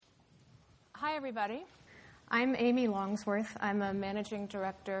Hi, everybody. I'm Amy Longsworth. I'm a managing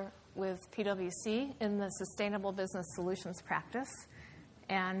director with PwC in the Sustainable Business Solutions practice,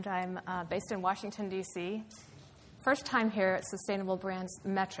 and I'm based in Washington, D.C. First time here at Sustainable Brands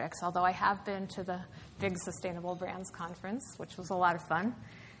Metrics, although I have been to the big Sustainable Brands Conference, which was a lot of fun.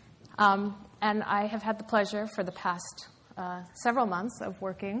 And I have had the pleasure for the past several months of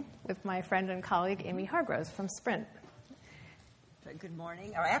working with my friend and colleague, Amy Hargroves from Sprint. Good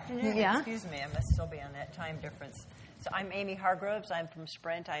morning, or afternoon, Excuse me, I must still be on that time difference. So I'm Amy Hargroves, I'm from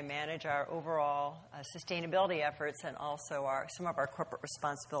Sprint. I manage our overall sustainability efforts and also some of our corporate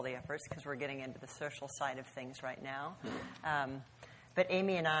responsibility efforts because we're getting into the social side of things right now. But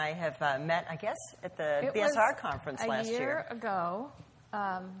Amy and I have met, I guess, at the BSR conference last year. A year ago,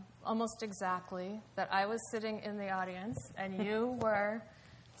 almost exactly, that I was sitting in the audience and you were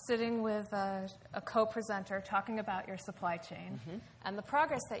sitting with a co-presenter talking about your supply chain and the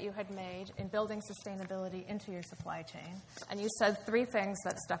progress that you had made in building sustainability into your supply chain. And you said three things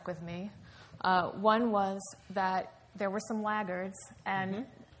that stuck with me. One was that there were some laggards, and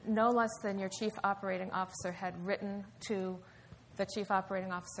no less than your chief operating officer had written to the chief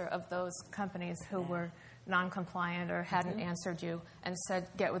operating officer of those companies who were non-compliant or hadn't answered you and said,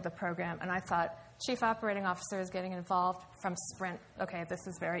 get with the program. And I thought, chief operating officer is getting involved from Sprint. Okay, this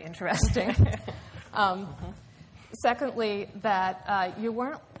is very interesting. Secondly, that you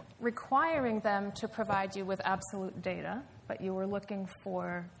weren't requiring them to provide you with absolute data, but you were looking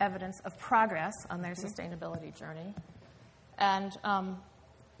for evidence of progress on their sustainability journey. And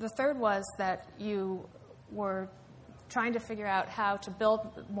the third was that you were trying to figure out how to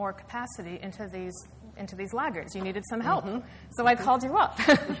build more capacity into these laggards. You needed some help. So I called you up.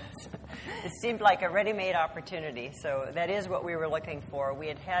 It seemed like a ready-made opportunity. So that is what we were looking for. We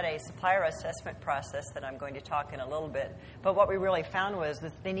had a supplier assessment process that I'm going to talk in a little bit. But what we really found was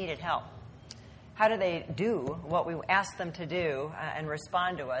that they needed help. How do they do what we asked them to do and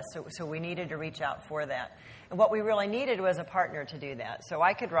respond to us? So we needed to reach out for that. And what we really needed was a partner to do that. So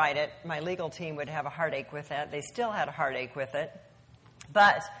I could write it. My legal team would have a heartache with that. They still had a heartache with it.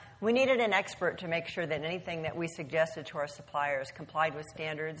 But we needed an expert to make sure that anything that we suggested to our suppliers complied with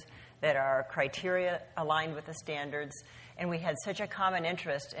standards, that our criteria aligned with the standards, and we had such a common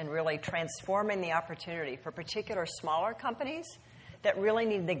interest in really transforming the opportunity for particular smaller companies that really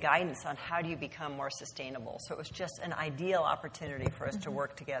needed the guidance on how do you become more sustainable. So it was just an ideal opportunity for us to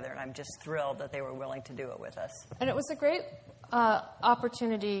work together, and I'm just thrilled that they were willing to do it with us. And it was a great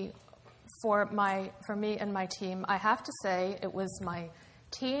opportunity for me and my team. I have to say it was my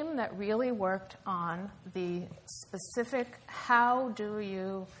team that really worked on the specific how do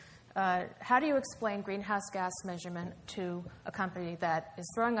you explain greenhouse gas measurement to a company that is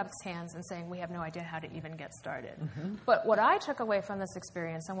throwing up its hands and saying we have no idea how to even get started. But what I took away from this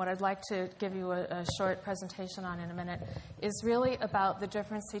experience, and what I'd like to give you a short presentation on in a minute, is really about the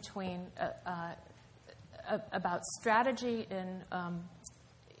difference between about strategy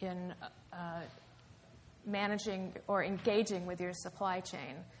in managing or engaging with your supply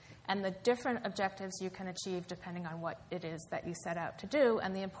chain and the different objectives you can achieve depending on what it is that you set out to do,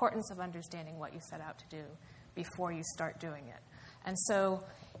 and the importance of understanding what you set out to do before you start doing it. And so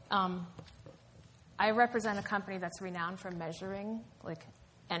I represent a company that's renowned for measuring like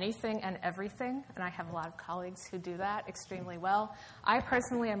anything and everything, and I have a lot of colleagues who do that extremely well. I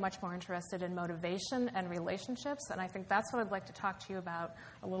personally am much more interested in motivation and relationships, and I think that's what I'd like to talk to you about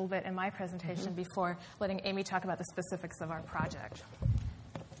a little bit in my presentation before letting Amy talk about the specifics of our project.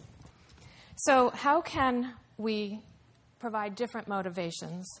 So how can we provide different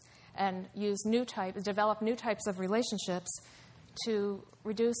motivations and develop new types of relationships to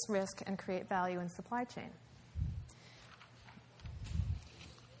reduce risk and create value in supply chain?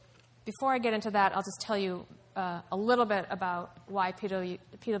 Before I get into that, I'll just tell you a little bit about why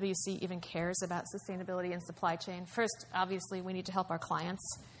PwC even cares about sustainability in supply chain. First, obviously, we need to help our clients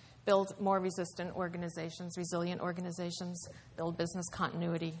build more resilient organizations, build business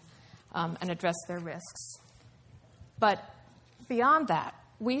continuity, and address their risks. But beyond that,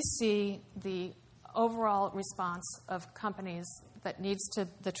 we see the overall response of companies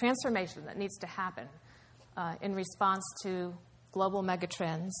the transformation that needs to happen in response to global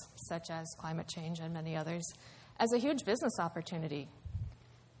megatrends, such as climate change and many others, as a huge business opportunity.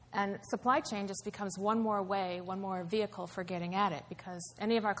 And supply chain just becomes one more vehicle for getting at it, because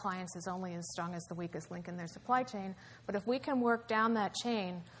any of our clients is only as strong as the weakest link in their supply chain. But if we can work down that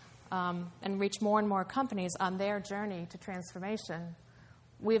chain and reach more and more companies on their journey to transformation,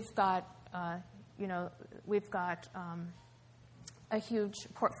 we've got a huge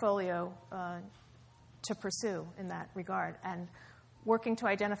portfolio to pursue in that regard. And working to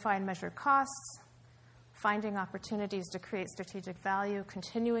identify and measure costs, finding opportunities to create strategic value,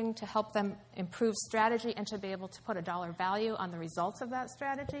 continuing to help them improve strategy and to be able to put a dollar value on the results of that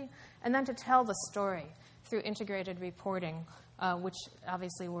strategy, and then to tell the story through integrated reporting, which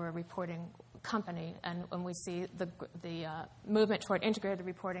obviously we're a reporting company, and when we see the movement toward integrated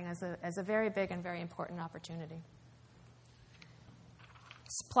reporting as a very big and very important opportunity.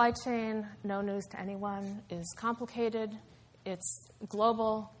 Supply chain, no news to anyone, is complicated. It's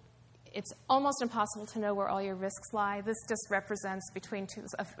global. It's almost impossible to know where all your risks lie. This just represents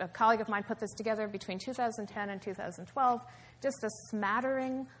a colleague of mine put this together between 2010 and 2012, just a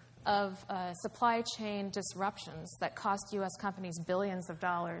smattering of supply chain disruptions that cost U.S. companies billions of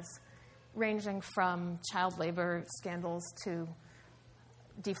dollars, ranging from child labor scandals to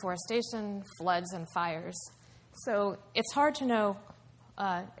deforestation, floods, and fires. So it's hard to know.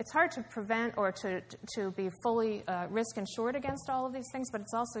 It's hard to prevent or to be fully risk insured against all of these things, but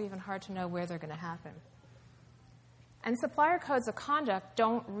it's also even hard to know where they're going to happen. And supplier codes of conduct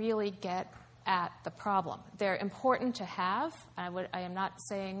don't really get at the problem. They're important to have. I am not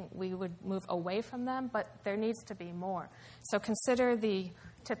saying we would move away from them, but there needs to be more. So consider the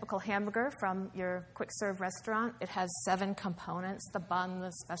typical hamburger from your quick-serve restaurant. It has 7 components: the bun,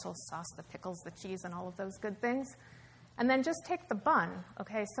 the special sauce, the pickles, the cheese, and all of those good things. And then just take the bun,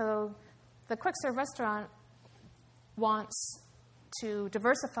 okay? So the quick-serve restaurant wants to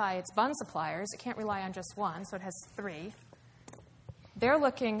diversify its bun suppliers. It can't rely on just one, so it has 3. They're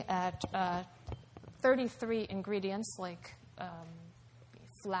looking at 33 ingredients like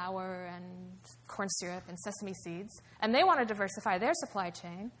flour and corn syrup and sesame seeds, and they want to diversify their supply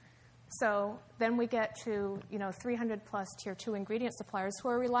chain. So then we get to 300-plus Tier 2 ingredient suppliers who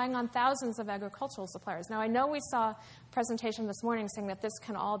are relying on thousands of agricultural suppliers. Now, I know we saw a presentation this morning saying that this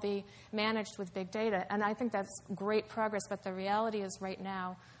can all be managed with big data, and I think that's great progress, but the reality is right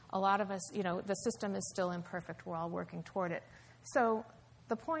now a lot of us, the system is still imperfect. We're all working toward it. So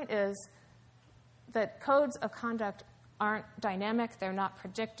the point is that codes of conduct aren't dynamic, they're not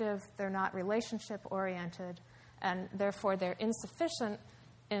predictive, they're not relationship-oriented, and therefore they're insufficient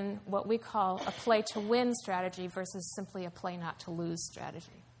in what we call a play-to-win strategy versus simply a play-not-to-lose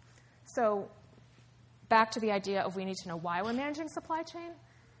strategy. So back to the idea of we need to know why we're managing supply chain.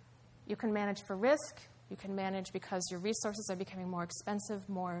 You can manage for risk. You can manage because your resources are becoming more expensive,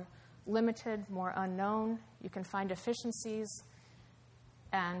 more limited, more unknown. You can find efficiencies,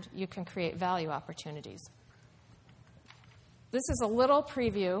 and you can create value opportunities. This is a little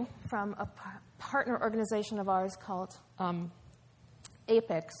preview from a partner organization of ours called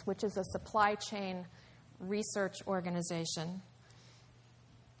APEX, which is a supply chain research organization.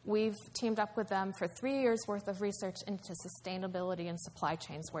 We've teamed up with them for 3 years' worth of research into sustainability and supply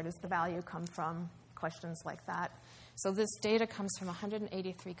chains. Where does the value come from? Questions like that. So this data comes from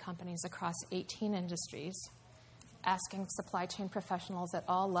 183 companies across 18 industries, asking supply chain professionals at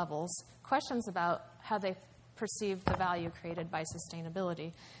all levels questions about how they perceive the value created by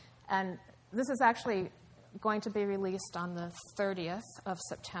sustainability. And this is actually going to be released on the 30th of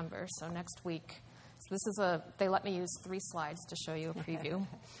September, so next week. So this is they let me use 3 slides to show you a preview.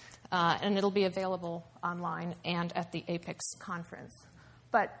 And it'll be available online and at the APEX conference.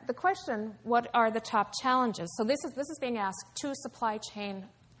 But the question, what are the top challenges? So this is being asked to supply chain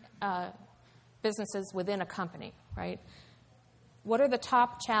businesses within a company, right? What are the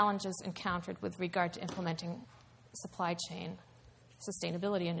top challenges encountered with regard to implementing supply chain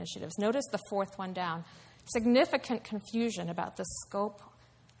sustainability initiatives? Notice the 4th one down. Significant confusion about the scope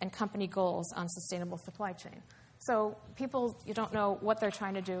and company goals on sustainable supply chain. So people, you don't know what they're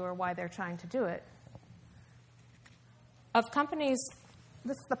trying to do or why they're trying to do it. Of companies,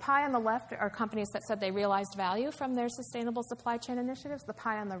 the pie on the left are companies that said they realized value from their sustainable supply chain initiatives. The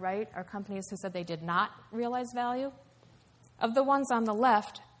pie on the right are companies who said they did not realize value. Of the ones on the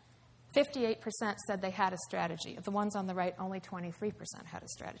left, 58% said they had a strategy. Of the ones on the right, only 23% had a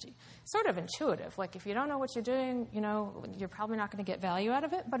strategy. Sort of intuitive. Like, if you don't know what you're doing, you're probably not going to get value out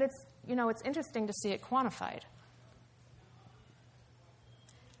of it. But it's interesting to see it quantified.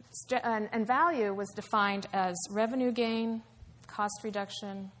 And value was defined as revenue gain, cost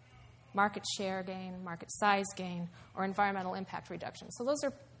reduction, market share gain, market size gain, or environmental impact reduction. So those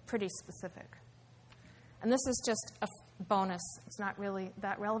are pretty specific. And this is just a bonus. It's not really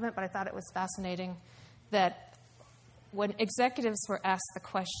that relevant, but I thought it was fascinating that when executives were asked the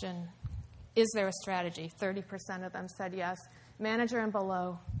question, is there a strategy? 30% of them said yes. Manager and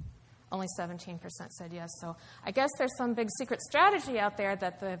below, only 17% said yes. So I guess there's some big secret strategy out there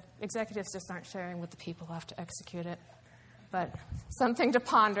that the executives just aren't sharing with the people who have to execute it. But something to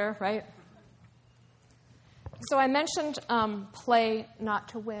ponder, right? So I mentioned play not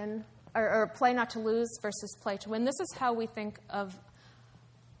to win, or play not to lose versus play to win. This is how we think of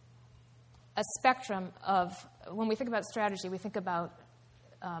a spectrum of, when we think about strategy, we think about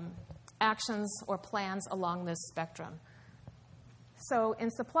actions or plans along this spectrum. So in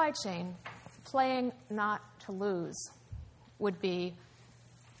supply chain, playing not to lose would be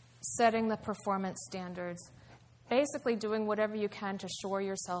setting the performance standards, basically doing whatever you can to shore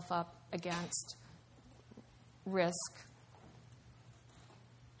yourself up against risk,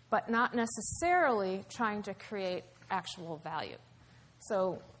 but not necessarily trying to create actual value.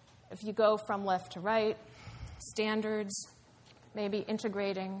 So if you go from left to right, standards, maybe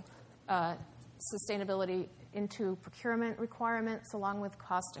integrating sustainability into procurement requirements along with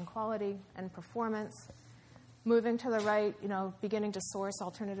cost and quality and performance. Moving to the right, beginning to source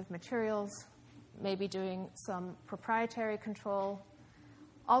alternative materials, maybe doing some proprietary control,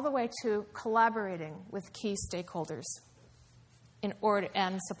 all the way to collaborating with key stakeholders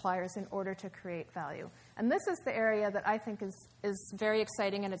and suppliers in order to create value. And this is the area that I think is very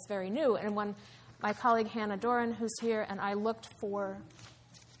exciting and it's very new. And when my colleague Hannah Doran, who's here, and I looked for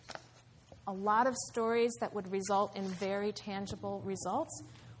a lot of stories that would result in very tangible results,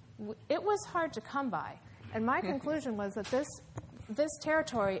 it was hard to come by. And my conclusion was that this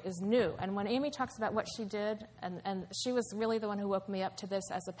territory is new. And when Amy talks about what she did, and she was really the one who woke me up to this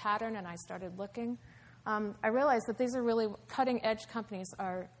as a pattern, and I started looking, I realized that these are really cutting-edge companies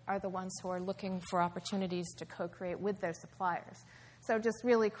are the ones who are looking for opportunities to co-create with their suppliers. So just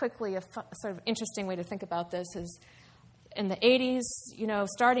really quickly, a sort of interesting way to think about this is in the 80s,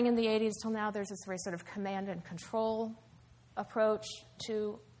 starting in the 80s till now, there's this very sort of command and control approach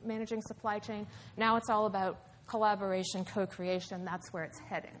to managing supply chain. Now it's all about collaboration, co-creation. That's where it's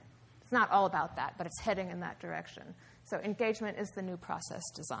heading. It's not all about that, but it's heading in that direction. So engagement is the new process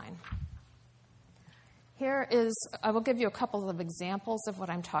design. I will give you a couple of examples of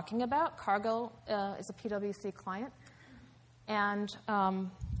what I'm talking about. Cargill is a PwC client, and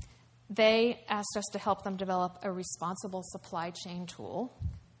they asked us to help them develop a responsible supply chain tool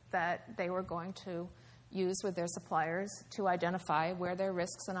that they were going to use with their suppliers to identify where their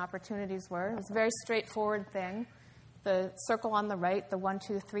risks and opportunities were. It was a very straightforward thing. The circle on the right, the 1,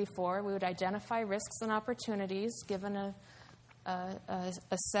 2, 3, 4, we would identify risks and opportunities given a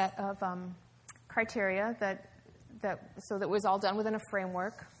set of criteria so that it was all done within a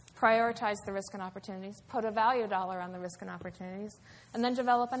framework, prioritize the risk and opportunities, put a value dollar on the risk and opportunities, and then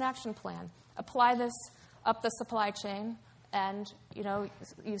develop an action plan. Apply this up the supply chain, and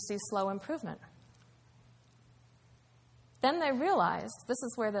you see slow improvement. Then they realized, this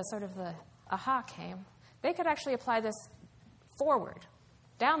is where the aha came, they could actually apply this forward,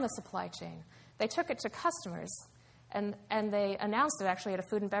 down the supply chain. They took it to customers, and they announced it actually at a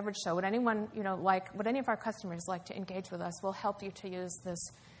food and beverage show. Would any of our customers like to engage with us? We'll help you to use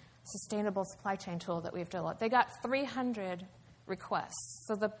this sustainable supply chain tool that we've developed. They got 300 requests.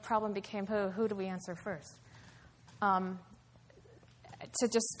 So the problem became, who do we answer first? To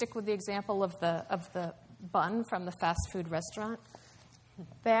just stick with the example of the bun from the fast food restaurant,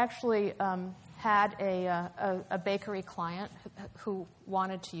 they actually had a bakery client who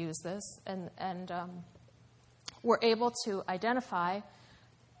wanted to use this and were able to identify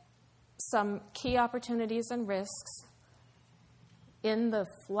some key opportunities and risks in the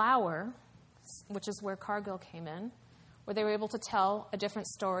flour, which is where Cargill came in, where they were able to tell a different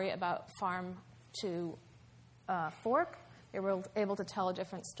story about farm to fork. They were able to tell a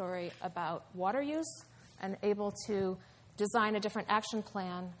different story about water use and able to design a different action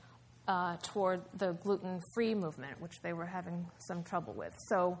plan toward the gluten-free movement, which they were having some trouble with.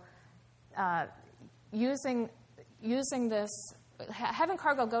 So using this, having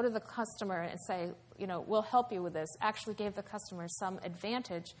Cargill go to the customer and say, we'll help you with this, actually gave the customer some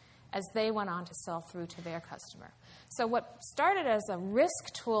advantage as they went on to sell through to their customer. So what started as a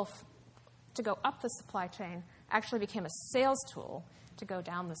risk tool to go up the supply chain actually became a sales tool to go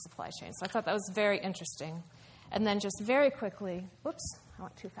down the supply chain. So I thought that was very interesting. And then just very quickly, whoops, I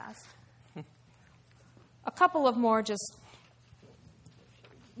went too fast. A couple of more just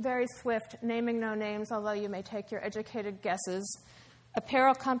very swift, naming no names, although you may take your educated guesses.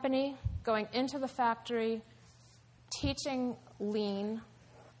 Apparel company going into the factory, teaching lean,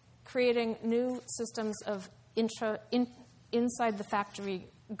 creating new systems of inside the factory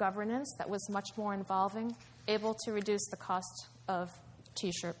governance that was much more involving, able to reduce the cost of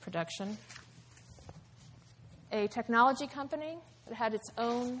T-shirt production. A technology company that had its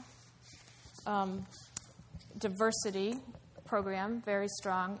own diversity program, very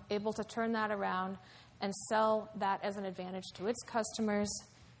strong, able to turn that around and sell that as an advantage to its customers.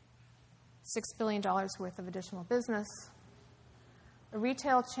 $6 billion worth of additional business. A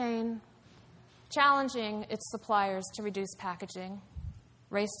retail chain challenging its suppliers to reduce packaging,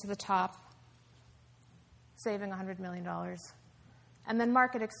 race to the top, saving $100 million. And then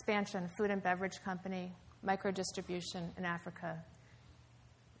market expansion, food and beverage company, micro-distribution in Africa,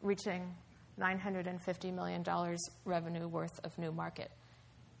 reaching $950 million revenue worth of new market.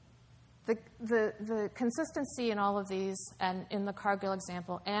 The consistency in all of these, and in the Cargill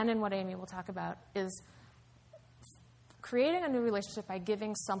example, and in what Amy will talk about, is creating a new relationship by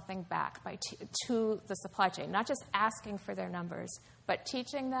giving something back to the supply chain, not just asking for their numbers, but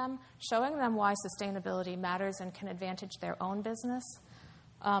teaching them, showing them why sustainability matters and can advantage their own business,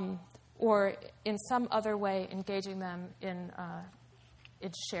 or in some other way engaging them in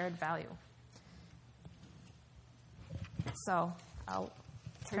its shared value. So I'll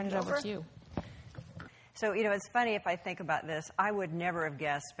turn it over to you. So, it's funny if I think about this. I would never have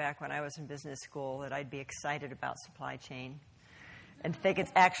guessed back when I was in business school that I'd be excited about supply chain and think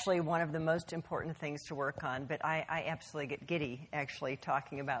it's actually one of the most important things to work on. But I absolutely get giddy, actually,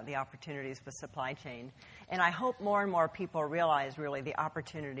 talking about the opportunities with supply chain. And I hope more and more people realize, really, the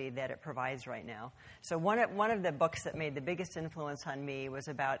opportunity that it provides right now. So one of the books that made the biggest influence on me was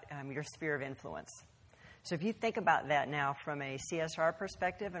about your sphere of influence. So if you think about that now from a CSR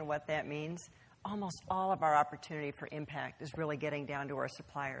perspective and what that means, almost all of our opportunity for impact is really getting down to our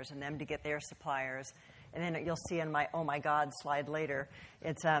suppliers and them to get their suppliers. And then you'll see in my Oh My God slide later,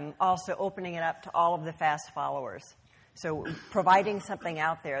 it's also opening it up to all of the fast followers. So providing something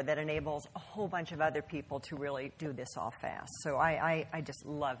out there that enables a whole bunch of other people to really do this all fast. So I just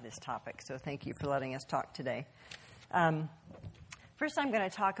love this topic. So thank you for letting us talk today. First, I'm going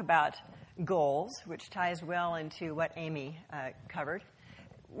to talk about goals, which ties well into what Amy covered.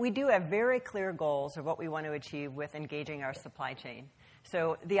 We do have very clear goals of what we want to achieve with engaging our supply chain.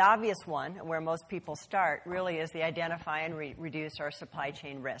 So the obvious one, where most people start, really is the identify and reduce our supply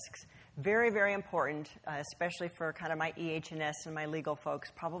chain risks. Very, very important, especially for kind of my EH&S and my legal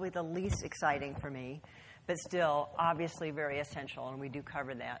folks, probably the least exciting for me, but still obviously very essential, and we do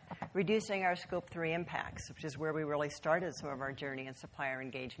cover that. Reducing our Scope 3 impacts, which is where we really started some of our journey in supplier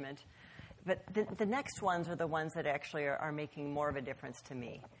engagement. But the next ones are the ones that actually are making more of a difference to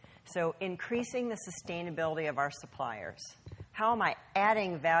me. So increasing the sustainability of our suppliers. How am I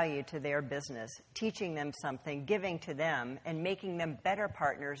adding value to their business, teaching them something, giving to them, and making them better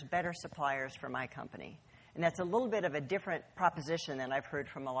partners, better suppliers for my company? And that's a little bit of a different proposition than I've heard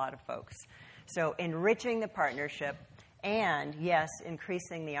from a lot of folks. So enriching the partnership and, yes,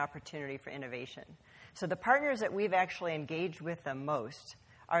 increasing the opportunity for innovation. So the partners that we've actually engaged with the most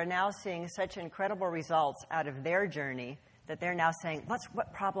are now seeing such incredible results out of their journey that they're now saying,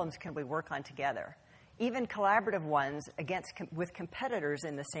 what problems can we work on together? Even collaborative ones with competitors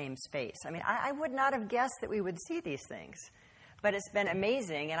in the same space. I mean, I would not have guessed that we would see these things. But it's been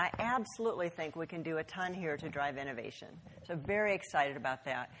amazing, and I absolutely think we can do a ton here to drive innovation. So very excited about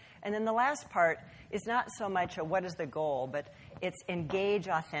that. And then the last part is not so much a what is the goal, but it's engage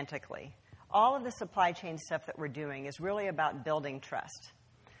authentically. All of the supply chain stuff that we're doing is really about building trust.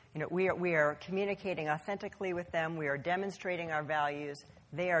 We are communicating authentically with them. We are demonstrating our values.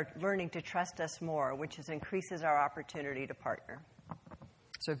 They are learning to trust us more, which increases our opportunity to partner.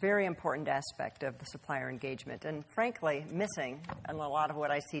 So a very important aspect of the supplier engagement, and frankly, missing in a lot of what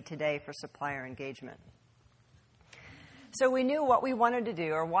I see today for supplier engagement. So we knew what we wanted to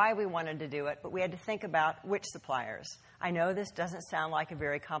do or why we wanted to do it, but we had to think about which suppliers. I know this doesn't sound like a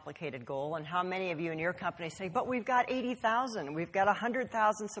very complicated goal, and how many of you in your company say, but we've got 80,000, we've got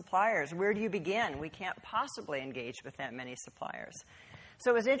 100,000 suppliers. Where do you begin? We can't possibly engage with that many suppliers.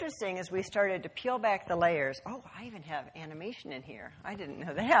 So it was interesting as we started to peel back the layers. Oh, I even have animation in here. I didn't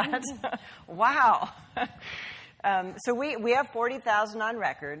know that. Wow. So we have 40,000 on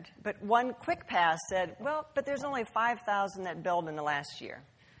record, but one quick pass said, well, but there's only 5,000 that billed in the last year.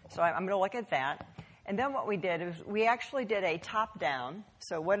 So I'm going to look at that. And then what we did is we actually did a top-down.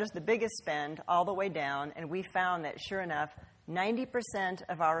 So what is the biggest spend all the way down? And we found that, sure enough, 90%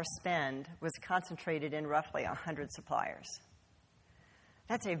 of our spend was concentrated in roughly 100 suppliers.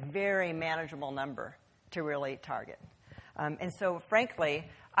 That's a very manageable number to really target. And so, frankly,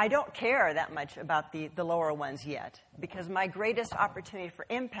 I don't care that much about the lower ones yet, because my greatest opportunity for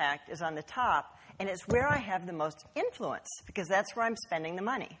impact is on the top, and it's where I have the most influence, because that's where I'm spending the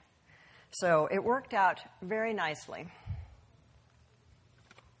money. So it worked out very nicely.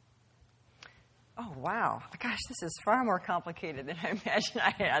 Oh, wow. Gosh, this is far more complicated than I imagined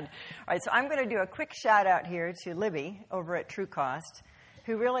I had. All right, so I'm going to do a quick shout-out here to Libby over at TrueCost.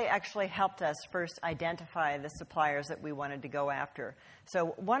 who really actually helped us first identify the suppliers that we wanted to go after.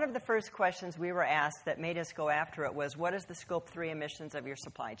 So one of the first questions we were asked that made us go after it was, what is the Scope 3 emissions of your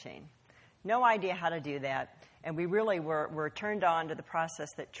supply chain? No idea how to do that, and we really were turned on to the process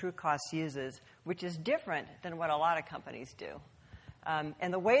that TrueCost uses, which is different than what a lot of companies do.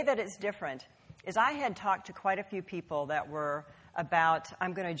 And the way that it's different is I had talked to quite a few people that were about,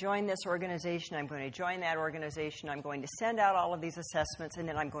 I'm going to join this organization, I'm going to join that organization, I'm going to send out all of these assessments, and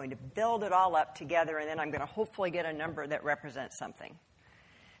then I'm going to build it all up together, and then I'm going to hopefully get a number that represents something.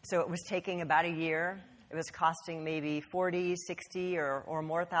 So it was taking about a year. It was costing maybe $40, $60, or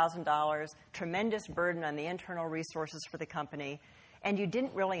more $1,000, tremendous burden on the internal resources for the company, and you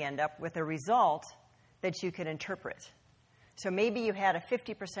didn't really end up with a result that you could interpret. So maybe you had a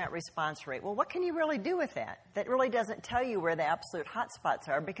 50% response rate. Well, what can you really do with that? That really doesn't tell you where the absolute hotspots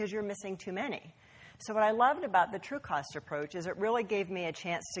are because you're missing too many. So what I loved about the TrueCost approach is it really gave me a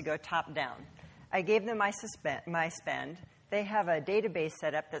chance to go top down. I gave them my spend. They have a database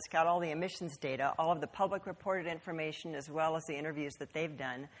set up that's got all the emissions data, all of the public reported information, as well as the interviews that they've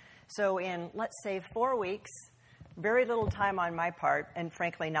done. So in, let's say, 4 weeks, very little time on my part, and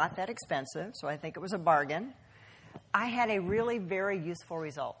frankly not that expensive, so I think it was a bargain, I had a really very useful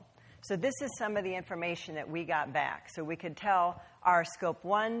result. So this is some of the information that we got back. So we could tell our Scope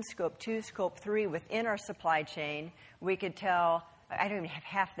 1, Scope 2, Scope 3 within our supply chain. We could tell, I don't even have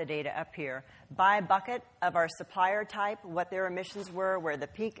half the data up here, by bucket of our supplier type, what their emissions were, where the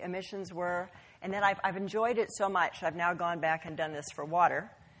peak emissions were. And then I've enjoyed it so much, I've now gone back and done this for water.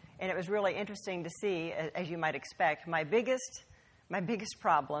 And it was really interesting to see, as you might expect, my biggest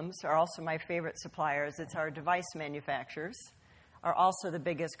problems are also my favorite suppliers. It's our device manufacturers, are also the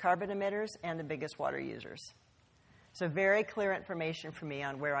biggest carbon emitters and the biggest water users. So very clear information for me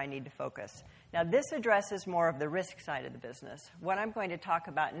on where I need to focus. Now, this addresses more of the risk side of the business. What I'm going to talk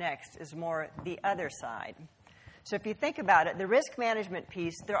about next is more the other side. So if you think about it, the risk management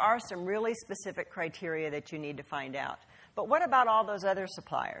piece, there are some really specific criteria that you need to find out. But what about all those other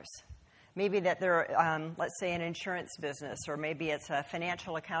suppliers? Maybe that they're, let's say, an insurance business, or maybe it's a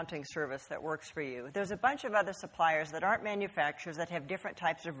financial accounting service that works for you. There's a bunch of other suppliers that aren't manufacturers that have different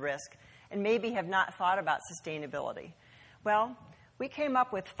types of risk and maybe have not thought about sustainability. Well, we came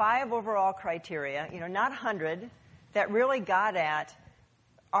up with 5 overall criteria, not 100, that really got at,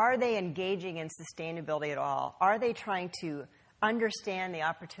 are they engaging in sustainability at all? Are they trying to understand the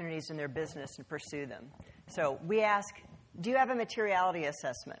opportunities in their business and pursue them? So we ask, do you have a materiality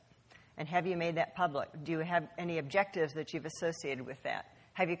assessment? And have you made that public? Do you have any objectives that you've associated with that?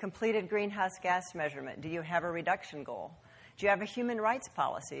 Have you completed greenhouse gas measurement? Do you have a reduction goal? Do you have a human rights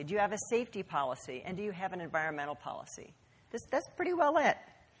policy? Do you have a safety policy? And do you have an environmental policy? That's pretty well it.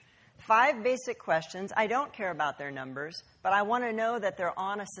 5 basic questions. I don't care about their numbers, but I want to know that they're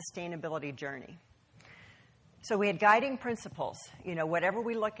on a sustainability journey. So we had guiding principles. Whatever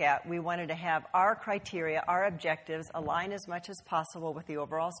we look at, we wanted to have our criteria, our objectives align as much as possible with the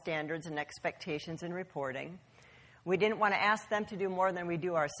overall standards and expectations in reporting. We didn't want to ask them to do more than we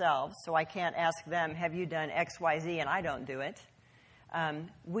do ourselves, so I can't ask them, have you done X, Y, Z, and I don't do it.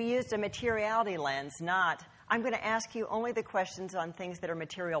 We used a materiality lens, not, I'm going to ask you only the questions on things that are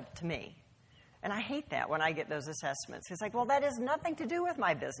material to me. And I hate that when I get those assessments. It's like, well, that has nothing to do with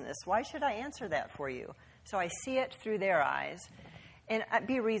my business. Why should I answer that for you? So I see it through their eyes. And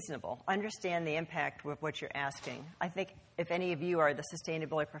be reasonable. Understand the impact of what you're asking. I think if any of you are the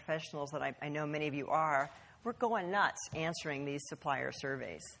sustainability professionals that I know many of you are, we're going nuts answering these supplier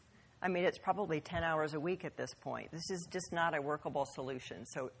surveys. I mean, it's probably 10 hours a week at this point. This is just not a workable solution.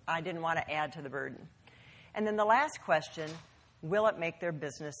 So I didn't want to add to the burden. And then the last question, will it make their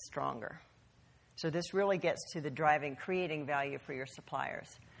business stronger? So this really gets to the creating value for your suppliers.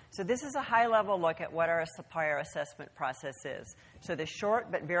 So this is a high-level look at what our supplier assessment process is. So the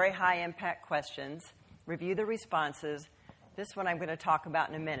short but very high-impact questions, review the responses. This one I'm going to talk about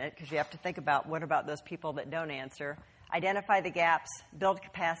in a minute because you have to think about what about those people that don't answer. Identify the gaps, build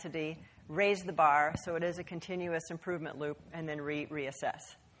capacity, raise the bar, so it is a continuous improvement loop, and then reassess.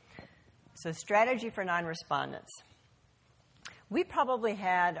 So strategy for non-respondents. We probably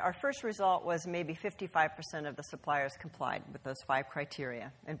had, our first result was maybe 55% of the suppliers complied with those 5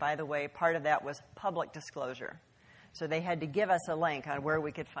 criteria. And by the way, part of that was public disclosure. So they had to give us a link on where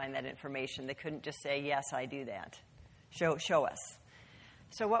we could find that information. They couldn't just say, yes, I do that. Show us.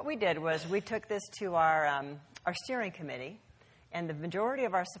 So what we did was we took this to our steering committee, and the majority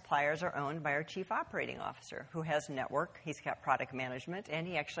of our suppliers are owned by our chief operating officer, who has network, he's got product management, and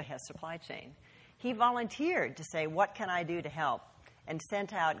he actually has supply chain. He volunteered to say, what can I do to help? And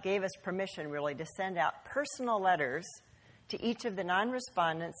gave us permission really to send out personal letters to each of the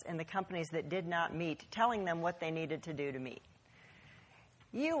non-respondents and the companies that did not meet, telling them what they needed to do to meet.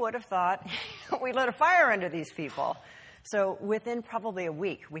 You would have thought we lit a fire under these people. So within probably a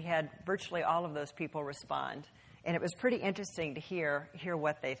week, we had virtually all of those people respond. And it was pretty interesting to hear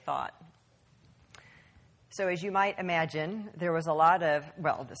what they thought. So as you might imagine, there was a lot of,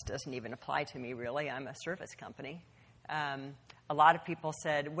 well, this doesn't even apply to me, really. I'm a service company. A lot of people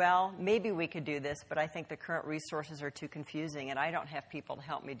said, well, maybe we could do this, but I think the current resources are too confusing, and I don't have people to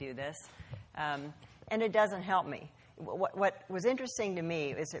help me do this. And it doesn't help me. What was interesting to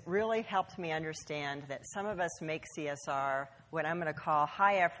me is it really helped me understand that some of us make CSR what I'm going to call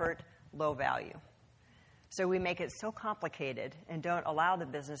high effort, low value. So we make it so complicated and don't allow the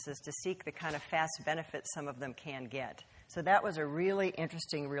businesses to seek the kind of fast benefits some of them can get. So that was a really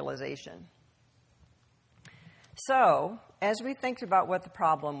interesting realization. So as we think about what the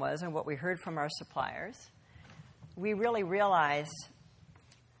problem was and what we heard from our suppliers, we really realized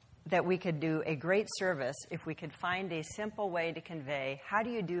that we could do a great service if we could find a simple way to convey how do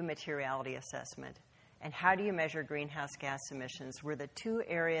you do materiality assessment and how do you measure greenhouse gas emissions were the two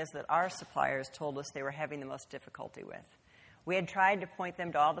areas that our suppliers told us they were having the most difficulty with. We had tried to point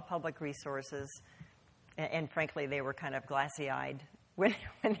them to all the public resources, and frankly, they were kind of glassy-eyed when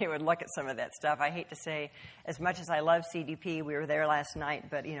they would look at some of that stuff. I hate to say, as much as I love CDP, we were there last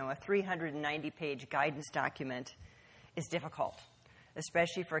night, but a 390-page guidance document is difficult,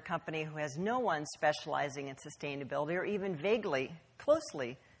 especially for a company who has no one specializing in sustainability or even vaguely,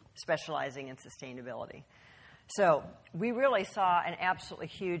 closely specializing in sustainability. So we really saw an absolutely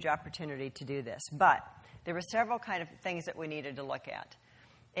huge opportunity to do this. But there were several kind of things that we needed to look at.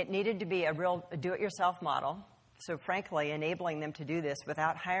 It needed to be a real do-it-yourself model. So frankly, enabling them to do this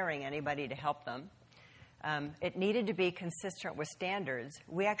without hiring anybody to help them. It needed to be consistent with standards.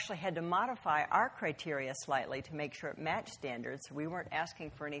 We actually had to modify our criteria slightly to make sure it matched standards. We weren't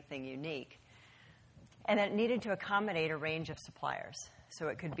asking for anything unique. And it needed to accommodate a range of suppliers, so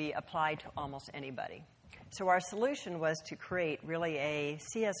it could be applied to almost anybody. So our solution was to create really a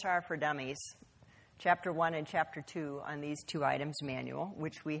CSR for Dummies, Chapter 1 and Chapter 2 on these two items manual,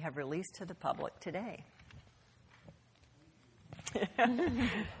 which we have released to the public today.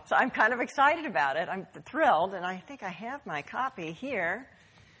 So I'm kind of excited about it. I'm thrilled, and I think I have my copy here.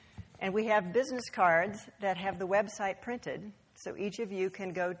 And we have business cards that have the website printed, so each of you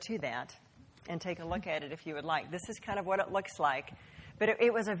can go to that and take a look at it if you would like. This is kind of what it looks like. But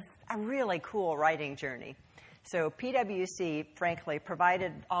it was a really cool writing journey. So PwC, frankly,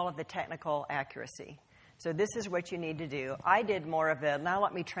 provided all of the technical accuracy. So this is what you need to do. I did more of the, now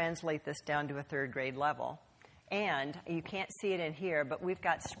let me translate this down to a third grade level. And you can't see it in here, but we've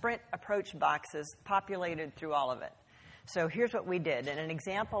got sprint approach boxes populated through all of it. So here's what we did. And an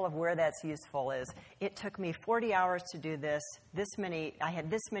example of where that's useful is it took me 40 hours to do this. I had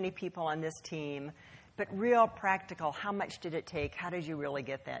this many people on this team. But real practical, how much did it take? How did you really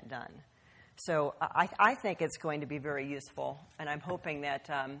get that done? So I think it's going to be very useful, and I'm hoping that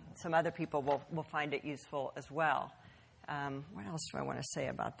some other people will find it useful as well. What else do I want to say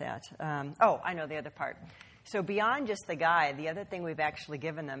about that? I know the other part. So beyond just the guide, the other thing we've actually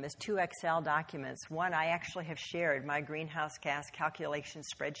given them is 2 Excel documents. One, I actually have shared my greenhouse gas calculation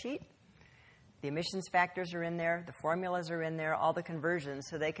spreadsheet. The emissions factors are in there, the formulas are in there, all the conversions,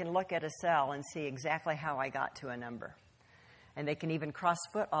 so they can look at a cell and see exactly how I got to a number. And they can even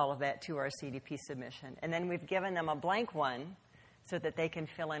cross-foot all of that to our CDP submission. And then we've given them a blank one so that they can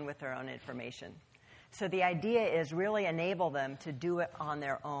fill in with their own information. So the idea is really enable them to do it on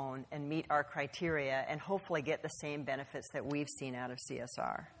their own and meet our criteria and hopefully get the same benefits that we've seen out of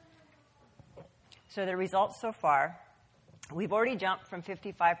CSR. So the results so far, we've already jumped from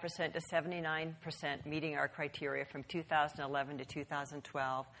 55% to 79% meeting our criteria from 2011 to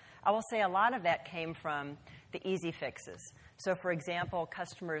 2012. I will say a lot of that came from the easy fixes. So, for example,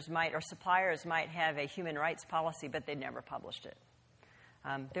 customers might or suppliers might have a human rights policy, but they'd never published it.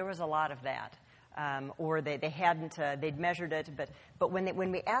 There was a lot of that. Or they hadn't, they'd measured it, but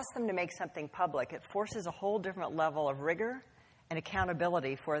when we ask them to make something public, it forces a whole different level of rigor and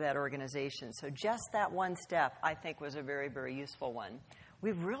accountability for that organization. So just that one step, I think, was a very, very useful one.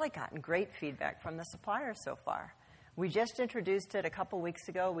 We've really gotten great feedback from the suppliers so far. We just introduced it a couple weeks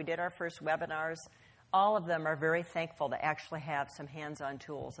ago. We did our first webinars. All of them are very thankful to actually have some hands-on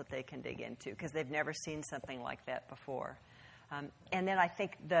tools that they can dig into because they've never seen something like that before. And then I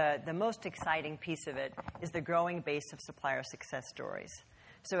think the most exciting piece of it is the growing base of supplier success stories.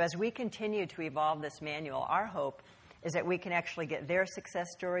 So as we continue to evolve this manual, our hope is that we can actually get their success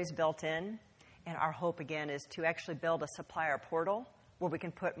stories built in. And our hope, again, is to actually build a supplier portal where we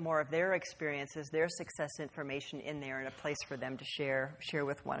can put more of their experiences, their success information in there in a place for them to share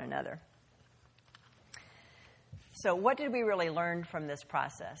with one another. So what did we really learn from this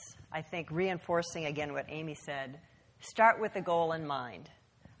process? I think reinforcing, again, what Amy said, start with the goal in mind.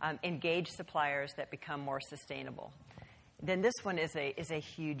 Engage suppliers that become more sustainable. Then this one is a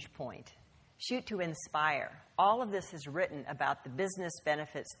huge point. Shoot to inspire. All of this is written about the business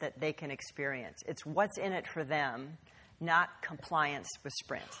benefits that they can experience. It's what's in it for them, not compliance with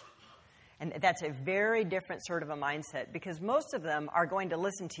Sprint. And that's a very different sort of a mindset, because most of them are going to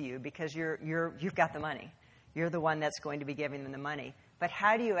listen to you because you've got the money. You're the one that's going to be giving them the money. But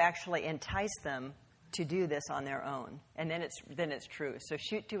how do you actually entice them to do this on their own? And then it's true. So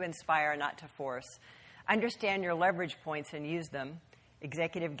shoot to inspire, not to force. Understand your leverage points and use them.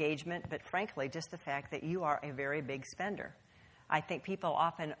 Executive engagement, but frankly, just the fact that you are a very big spender. I think people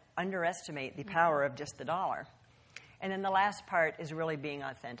often underestimate the power of just the dollar. And then the last part is really being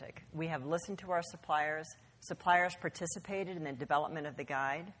authentic. We have listened to our suppliers. Suppliers participated in the development of the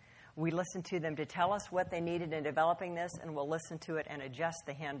guide. We listened to them to tell us what they needed in developing this, and we'll listen to it and adjust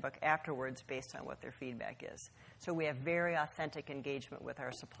the handbook afterwards based on what their feedback is. So we have very authentic engagement with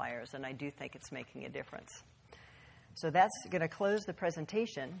our suppliers, and I do think it's making a difference. So that's going to close the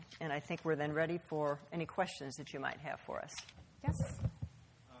presentation, and I think we're then ready for any questions that you might have for us. Yes?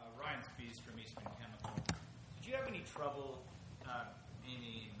 Ryan Spees from Eastman Chemical. Did you have any trouble,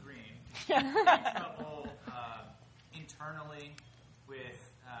 Amy and Green, did you have any trouble internally with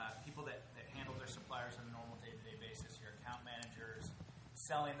people that handle their suppliers on a normal day-to-day basis, your account managers,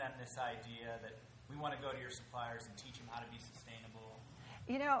 selling them this idea that we want to go to your suppliers and teach them how to be sustainable?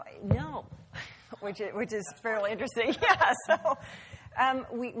 No. Which is fairly interesting. Yeah, so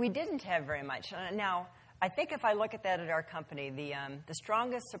we didn't have very much. Now, I think if I look at that at our company, the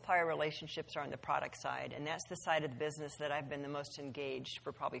strongest supplier relationships are on the product side, and that's the side of the business that I've been the most engaged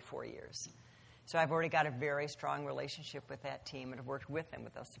for probably 4 years. So I've already got a very strong relationship with that team and have worked with them,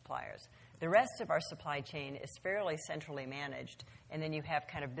 with those suppliers. The rest of our supply chain is fairly centrally managed, and then you have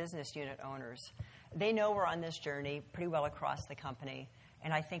kind of business unit owners. They know we're on this journey pretty well across the company,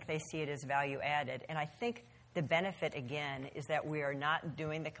 and I think they see it as value added. And I think the benefit, again, is that we are not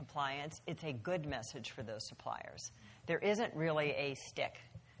doing the compliance. It's a good message for those suppliers. There isn't really a stick.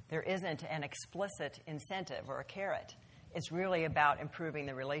 There isn't an explicit incentive or a carrot. It's really about improving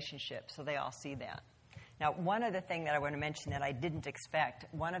the relationship, so they all see that. Now, one other thing that I want to mention that I didn't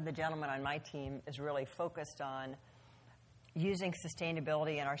expect, one of the gentlemen on my team is really focused on using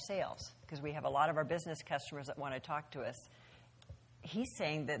sustainability in our sales, because we have a lot of our business customers that want to talk to us. He's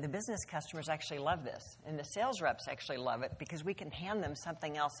saying that the business customers actually love this, and the sales reps actually love it because we can hand them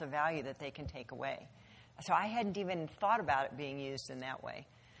something else of value that they can take away. So I hadn't even thought about it being used in that way.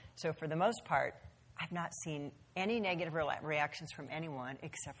 So for the most part, I've not seen any negative reactions from anyone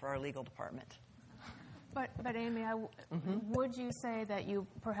except for our legal department. But Amy, would you say that you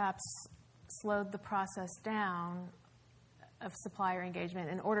perhaps slowed the process down of supplier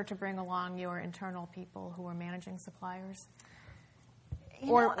engagement in order to bring along your internal people who are managing suppliers?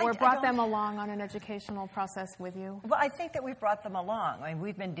 Or brought them along on an educational process with you? Well, I think that we've brought them along. I mean,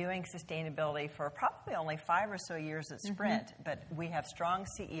 we've been doing sustainability for probably only 5 or so years at Sprint, but we have strong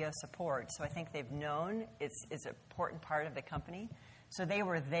CEO support, so I think they've known it's an important part of the company. So they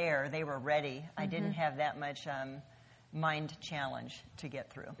were there. They were ready. I didn't have that much mind challenge to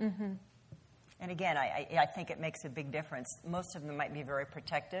get through. And again, I think it makes a big difference. Most of them might be very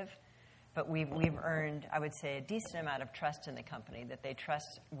protective, but we've earned, I would say, a decent amount of trust in the company, that they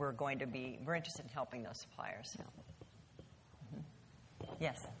trust we're interested in helping those suppliers.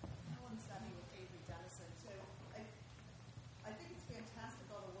 Yes? Ellen Savvy with Avery Dennison. So I think it's fantastic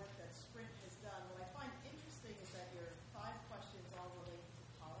all the work that Sprint has done. What I find interesting is that your 5 questions all relate to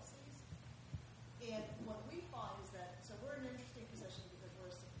policies. And what we find is that, so we're in an interesting position because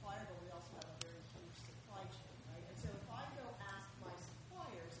we're a supplier, but we also have a very huge supply chain, right? And so if I go ask my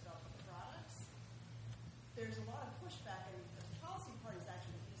suppliers about the products, there's a lot of pushback, and the policy part is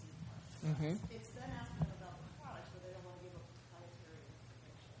actually the easy part. It's then asking them about the products where they don't want to give up proprietary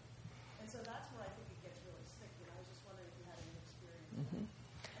information. And so that's where I think it gets really sticky. And I was just wondering if you had any experience with it.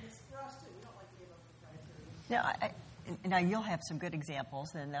 And it's for us, too. We don't like to give up proprietary information. Now you'll have some good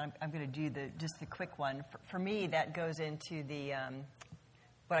examples, and then I'm going to do just the quick one. For me, that goes into the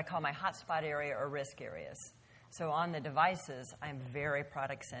what I call my hotspot area or risk areas. So on the devices, I'm very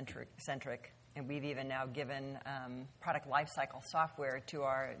product-centric, and we've even now given product lifecycle software to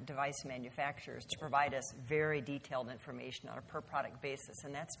our device manufacturers to provide us very detailed information on a per-product basis,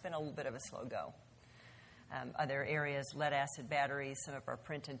 and that's been a little bit of a slow go. Other areas, lead-acid batteries, some of our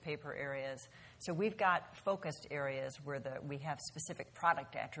print and paper areas. So we've got focused areas where we have specific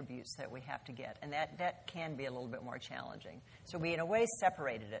product attributes that we have to get, and that can be a little bit more challenging. So we, in a way,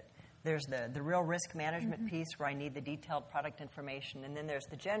 separated it. There's the real risk management piece where I need the detailed product information, and then there's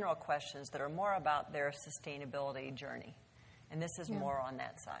the general questions that are more about their sustainability journey. And this is more on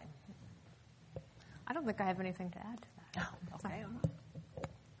that side. I don't think I have anything to add to that. Oh, okay.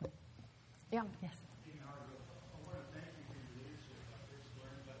 Yeah. Yes. I want to thank you for your leadership. I first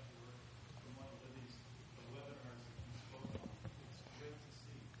learned about your work from one of the webinars that you spoke on. It's great to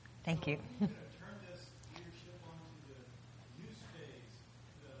see. Thank you. I'm going to turn this leadership onto the use phase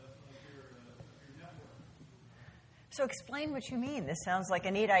of your network. So explain what you mean. This sounds like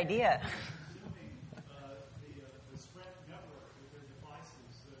a neat idea. Consuming the Sprint network with their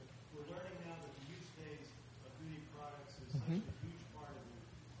devices. We're learning now that the use phase of beauty products is such a huge part of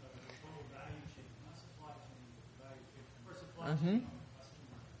the total value chain, not supply chain, but the value chain, or supply chain on the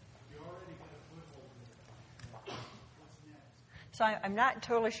customer. You already got a foothold there. What's next? So I'm not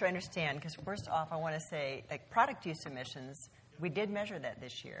totally sure I understand, because first off, I want to say, like product use emissions, we did measure that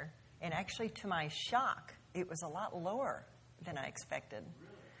this year. And actually, to my shock, it was a lot lower than I expected.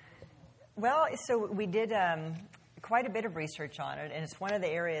 Well, so we did quite a bit of research on it, and it's one of the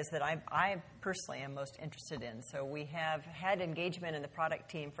areas that I personally am most interested in. So we have had engagement in the product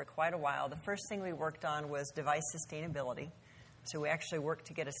team for quite a while. The first thing we worked on was device sustainability. So we actually worked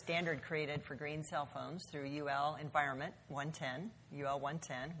to get a standard created for green cell phones through UL Environment 110, UL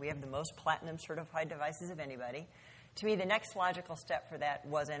 110. We have the most platinum certified devices of anybody. To me, the next logical step for that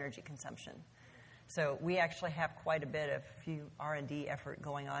was energy consumption. So we actually have quite a bit of R&D effort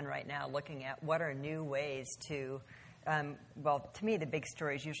going on right now looking at what are new ways to, to me, the big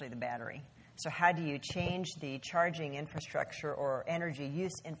story is usually the battery. So how do you change the charging infrastructure or energy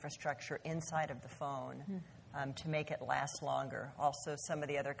use infrastructure inside of the phone to make it last longer? Also, some of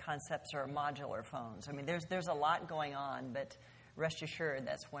the other concepts are modular phones. I mean, there's a lot going on, but rest assured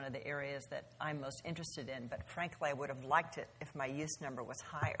that's one of the areas that I'm most interested in. But frankly, I would have liked it if my use number was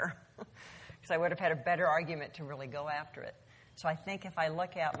higher. Because I would have had a better argument to really go after it. So I think if I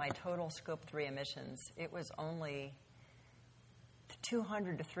look at my total Scope 3 emissions, it was only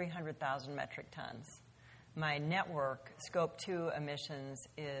 200 to 300,000 metric tons. My network Scope 2 emissions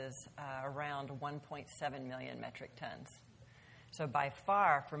is around 1.7 million metric tons. So by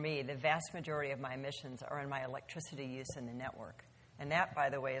far, for me, the vast majority of my emissions are in my electricity use in the network. And that, by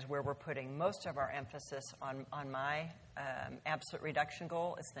the way, is where we're putting most of our emphasis on my absolute reduction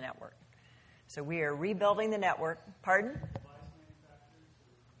goal. It's the network. So we are rebuilding the network. Pardon?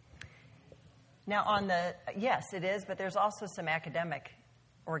 Now, yes, it is, but there's also some academic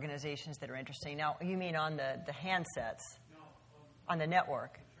organizations that are interesting. Now, you mean on the handsets? No, on the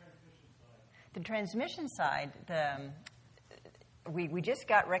network? the transmission The side. transmission side, we just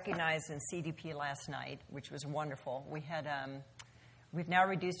got recognized in CDP last night, which was wonderful. We've now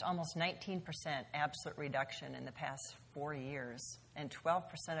reduced almost 19% absolute reduction in the past 4 years, and 12%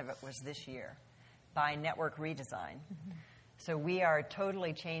 of it was this year by network redesign. Mm-hmm. So we are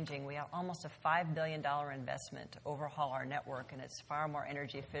totally changing. We have almost a $5 billion investment to overhaul our network, and it's far more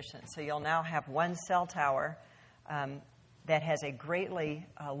energy efficient. So you'll now have one cell tower that has a greatly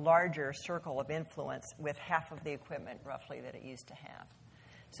larger circle of influence with half of the equipment, roughly, that it used to have.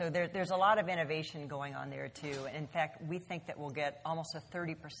 So there's a lot of innovation going on there, too. In fact, we think that we'll get almost a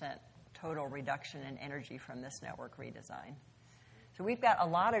 30% total reduction in energy from this network redesign. So we've got a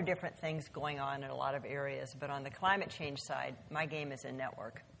lot of different things going on in a lot of areas, but on the climate change side, my game is in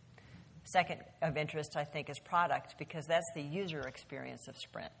network. Second of interest, I think, is product, because that's the user experience of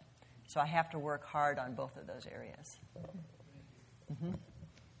Sprint. So I have to work hard on both of those areas. Mm-hmm.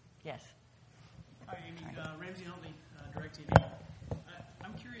 Yes? Hi, Amy. Ramsey Huntley, DirecTV.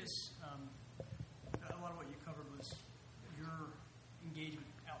 I'm curious, a lot of what you covered was your engagement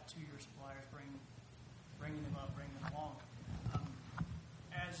out to your suppliers, bringing them up, bringing them along.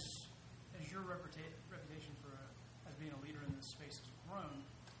 As your reputation for as being a leader in this space has grown,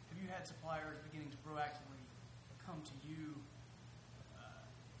 have you had suppliers beginning to proactively come to you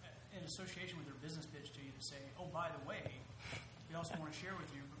in association with their business pitch to you to say, oh, by the way, we also want to share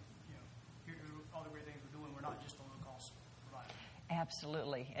with you, here's all the great things we're doing. We're not just a low-cost provider.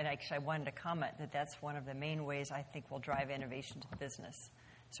 Absolutely. And actually, I wanted to comment that that's one of the main ways I think will drive innovation to the business.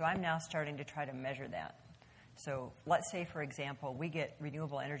 So I'm now starting to try to measure that. So let's say, for example, we get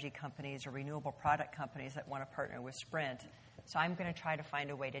renewable energy companies or renewable product companies that want to partner with Sprint. So I'm going to try to find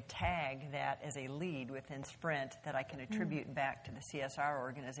a way to tag that as a lead within Sprint that I can attribute back to the CSR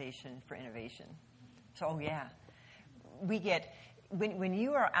organization for innovation. So, we get, when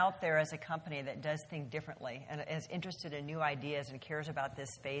you are out there as a company that does things differently and is interested in new ideas and cares about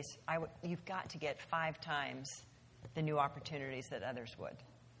this space, you've got to get 5 times the new opportunities that others would.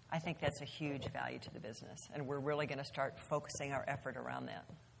 I think that's a huge value to the business, and we're really going to start focusing our effort around that.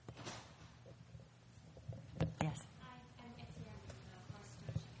 Yes? Hi, I'm Etienne with the Forest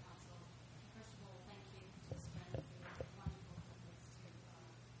Stewardship Council. First of all, thank you to Sprint for your wonderful efforts to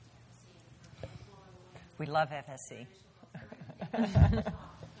FSC and for global awareness. We love FSC. So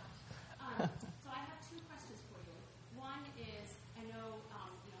I have 2 questions for you. One is, I know a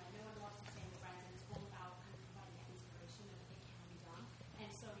lot of sustainable brands, and it's all about kind of providing that inspiration that it can be done. And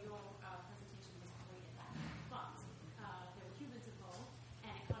so your presentation was great at that. But there were humans involved,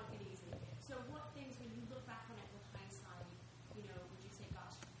 and it can't get easy. So what things, when you look back on it with hindsight, would you say,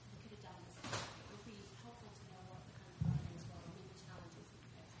 gosh, we could have done this? It would be helpful to know what the kind of findings were, or maybe challenges you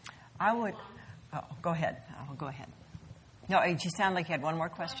faced. I would. Oh, go ahead. I'll go ahead. No, you sound like you had one more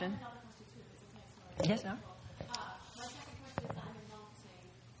question. I have another question too, if it's okay. Sorry. Yes, no. My second question is, I'm in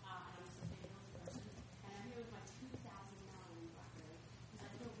marketing, and I'm a sustainability person, and I'm here with my 2009 BlackBerry, because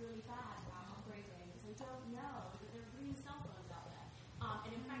I feel really bad about upgrading, because I don't know that there are green cell phones out there.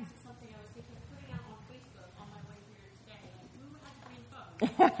 And in fact, it's something I was thinking of putting out on Facebook on my way here today, like, who has a green phone?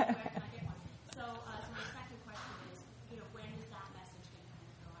 Where can I get one? So my second question is, when is that message going to kind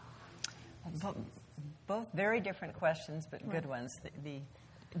of go out? Both very different questions, but good ones. Do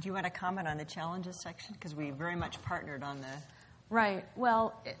you want to comment on the challenges section? Because we very much partnered on the... Right.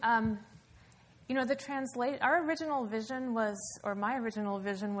 Well, our original vision was, or my original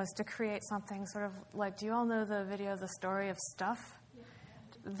vision was to create something sort of like, do you all know the video, The Story of Stuff?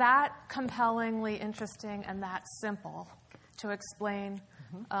 That compellingly interesting and that simple to explain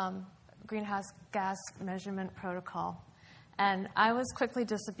greenhouse gas measurement protocol. And I was quickly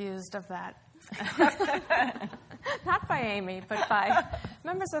disabused of that. Not by Amy, but by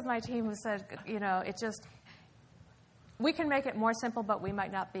members of my team who said, we can make it more simple, but we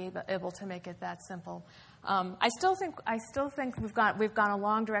might not be able to make it that simple. I still think we've gone a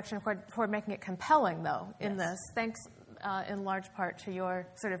long direction toward making it compelling, though, in this. Thanks in large part to your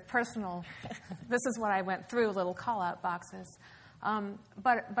sort of personal, this is what I went through, little call-out boxes.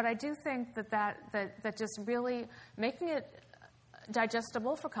 But I do think that just really making it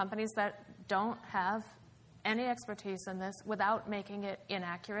digestible for companies that don't have any expertise in this without making it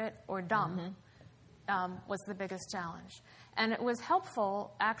inaccurate or dumb was the biggest challenge. And it was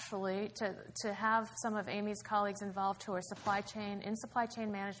helpful, actually, to have some of Amy's colleagues involved who are in supply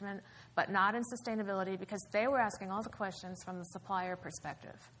chain management, but not in sustainability, because they were asking all the questions from the supplier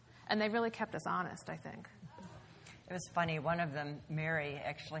perspective. And they really kept us honest, I think. It was funny. One of them, Mary,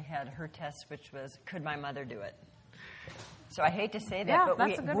 actually had her test, which was, could my mother do it? So I hate to say that,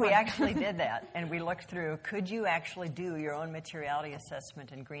 but we actually did that. And we looked through, could you actually do your own materiality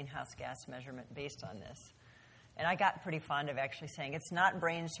assessment and greenhouse gas measurement based on this? And I got pretty fond of actually saying, it's not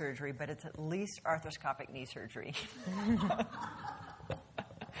brain surgery, but it's at least arthroscopic knee surgery.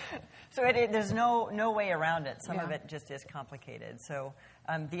 So there's no way around it. Some of it just is complicated. So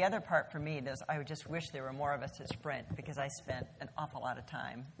the other part for me is I just wish there were more of us at Sprint, because I spent an awful lot of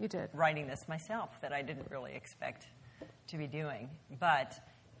time writing this myself that I didn't really expect to be doing. But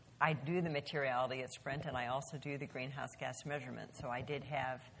I do the materiality at Sprint, and I also do the greenhouse gas measurement. So I did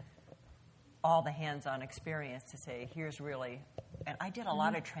have all the hands-on experience to say, here's really... And I did a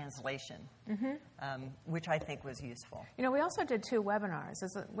lot of translation, which I think was useful. We also did 2 webinars.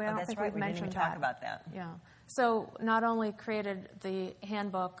 That's right. We didn't even talk about that. Yeah. So not only created the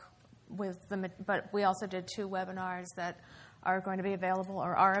handbook but we also did 2 webinars that are going to be available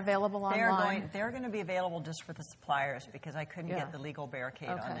or are available online. They're going to be available just for the suppliers, because I couldn't get the legal barricade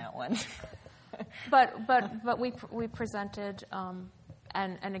on that one. but we presented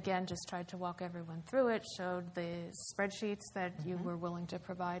and again just tried to walk everyone through it. Showed the spreadsheets that you were willing to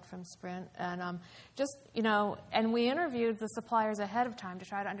provide from Sprint, and and we interviewed the suppliers ahead of time to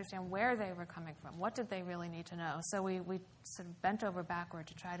try to understand where they were coming from. What did they really need to know? So we sort of bent over backward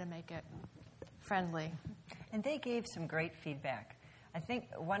to try to make it friendly. And they gave some great feedback. I think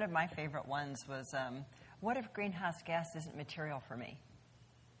one of my favorite ones was, what if greenhouse gas isn't material for me?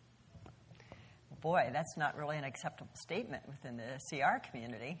 Boy, that's not really an acceptable statement within the CR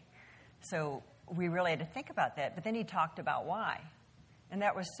community. So we really had to think about that. But then he talked about why. And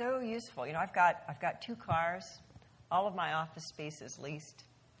that was so useful. I've got 2 cars. All of my office space is leased.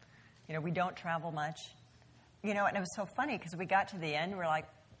 We don't travel much. And it was so funny because we got to the end, we're like,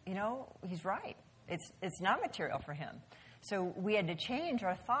 he's right. It's not material for him. So we had to change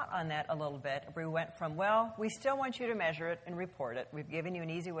our thought on that a little bit. We went from, well, we still want you to measure it and report it. We've given you an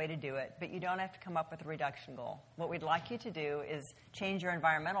easy way to do it, but you don't have to come up with a reduction goal. What we'd like you to do is change your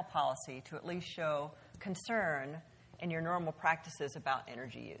environmental policy to at least show concern in your normal practices about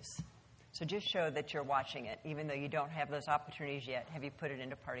energy use. So just show that you're watching it, even though you don't have those opportunities yet. Have you put it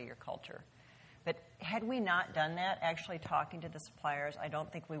into part of your culture? But had we not done that, actually talking to the suppliers, I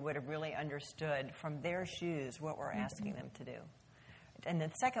don't think we would have really understood from their shoes what we're asking them to do. And the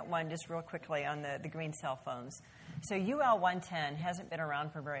second one, just real quickly on the green cell phones. So UL 110 hasn't been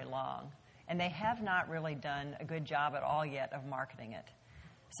around for very long, and they have not really done a good job at all yet of marketing it.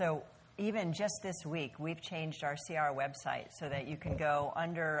 So even just this week, we've changed our CR website so that you can go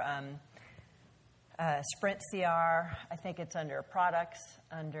under Sprint CR, I think it's under products,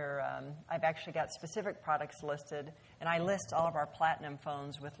 I've actually got specific products listed, and I list all of our platinum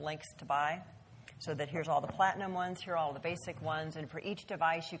phones with links to buy, so that here's all the platinum ones, here are all the basic ones, and for each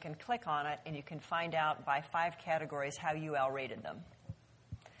device you can click on it and you can find out by 5 categories how UL rated them.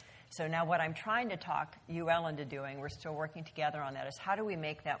 So now what I'm trying to talk UL into doing, we're still working together on that, is how do we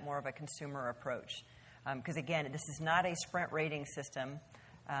make that more of a consumer approach? Because again, this is not a Sprint rating system.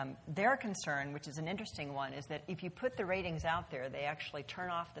 Their concern, which is an interesting one, is that if you put the ratings out there, they actually turn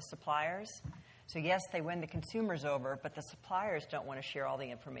off the suppliers. So yes, they win the consumers over, but the suppliers don't want to share all the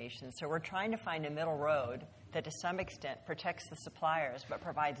information. So we're trying to find a middle road that to some extent protects the suppliers but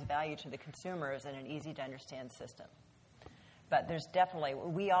provides value to the consumers in an easy-to-understand system. But there's definitely,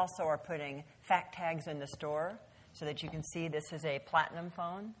 we also are putting fact tags in the store so that you can see this is a platinum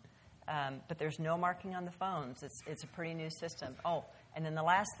phone, but there's no marking on the phones. It's a pretty new system. Oh, and then the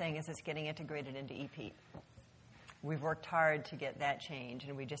last thing is it's getting integrated into EP. We've worked hard to get that change,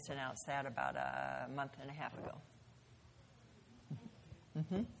 and we just announced that about a month and a half ago.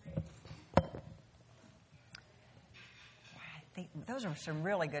 Mm-hmm. I think those are some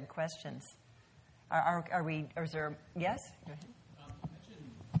really good questions. Are we? Or is there? Yes. Go ahead. You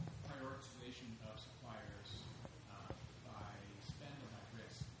mentioned prioritization of suppliers by spend and by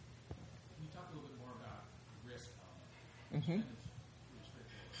risk. Can you talk a little bit more about the risk element? Mm-hmm.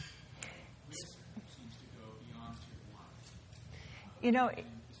 Risk seems to go beyond tier 1. You know.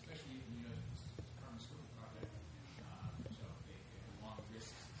 Especially in the pharmaceutical project, so they have a long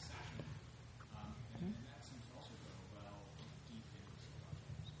risk section, and that seems to also go well deep into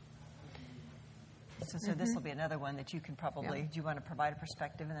suppliers. So this will be another one that you can probably. Yeah. Do you want to provide a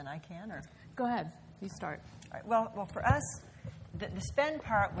perspective, and then I can, or go ahead? You start. All right, well, for us, the spend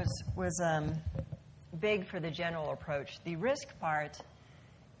part was big for the general approach. The risk part.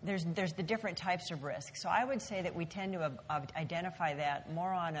 There's the different types of risk. So I would say that we tend to identify that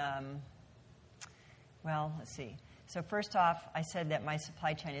more on, well, let's see. So first off, I said that my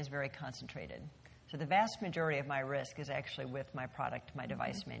supply chain is very concentrated. So the vast majority of my risk is actually with my product, my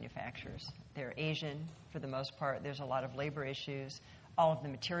device manufacturers. They're Asian for the most part. There's a lot of labor issues. All of the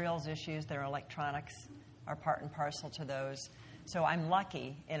materials issues, their electronics are part and parcel to those. So I'm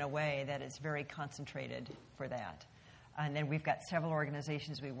lucky in a way that it's very concentrated for that. And then we've got several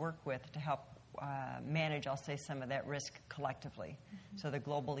organizations we work with to help manage, I'll say, some of that risk collectively. Mm-hmm. So the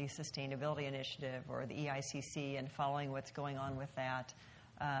Global E-Sustainability Initiative or the EICC and following what's going on with that.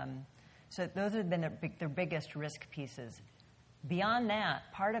 So those have been their biggest risk pieces. Beyond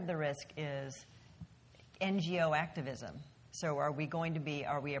that, part of the risk is NGO activism. So are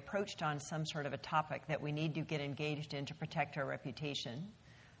we approached on some sort of a topic that we need to get engaged in to protect our reputation?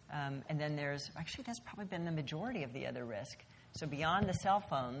 And then that's probably been the majority of the other risk. So beyond the cell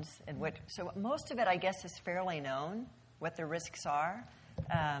phones, so most of it, I guess, is fairly known, what the risks are.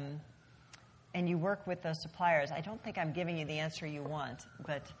 And you work with those suppliers. I don't think I'm giving you the answer you want,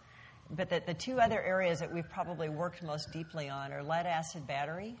 but the 2 other areas that we've probably worked most deeply on are lead-acid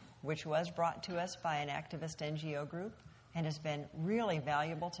battery, which was brought to us by an activist NGO group and has been really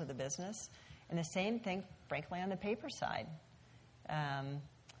valuable to the business. And the same thing, frankly, on the paper side.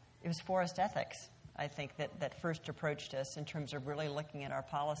 It was Forest Ethics, I think, that first approached us in terms of really looking at our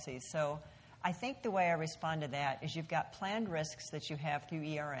policies. So I think the way I respond to that is you've got planned risks that you have through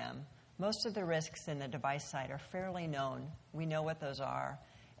ERM. Most of the risks in the device side are fairly known. We know what those are.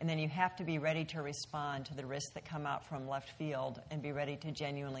 And then you have to be ready to respond to the risks that come out from left field and be ready to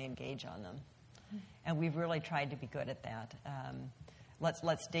genuinely engage on them. Mm-hmm. And we've really tried to be good at that.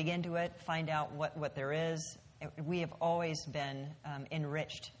 Let's dig into it, find out what there is. We have always been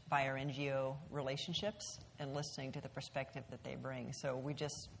enriched by our NGO relationships and listening to the perspective that they bring. So we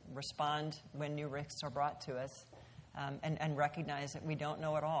just respond when new risks are brought to us and recognize that we don't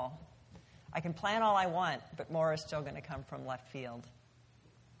know it all. I can plan all I want, but more is still going to come from left field.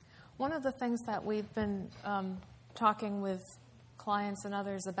 One of the things that we've been talking with clients and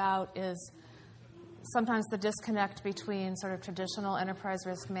others about is sometimes the disconnect between sort of traditional enterprise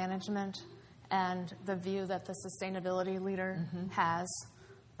risk management and the view that the sustainability leader has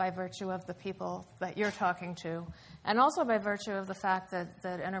by virtue of the people that you're talking to, and also by virtue of the fact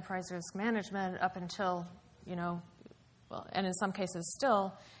that enterprise risk management, up until, well, and in some cases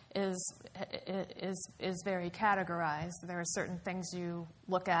still, is very categorized. There are certain things you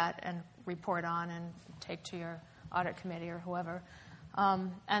look at and report on and take to your audit committee or whoever.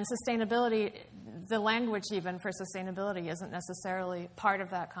 And sustainability, the language even for sustainability isn't necessarily part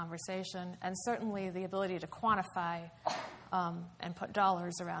of that conversation, and certainly the ability to quantify and put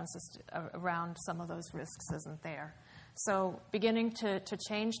dollars around some of those risks isn't there. So beginning to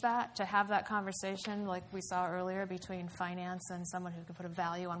change that, to have that conversation like we saw earlier between finance and someone who can put a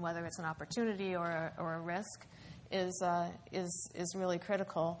value on whether it's an opportunity or a risk is really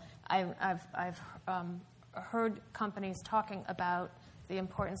critical. I've heard companies talking about the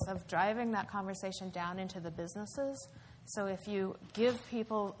importance of driving that conversation down into the businesses. So if you give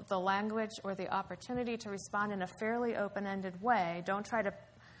people the language or the opportunity to respond in a fairly open-ended way, don't try to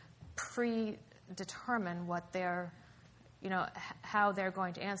predetermine what they're, how they're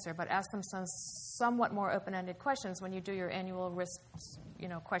going to answer, but ask them some somewhat more open-ended questions when you do your annual risk,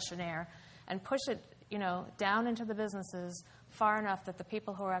 questionnaire, and push it, down into the businesses far enough that the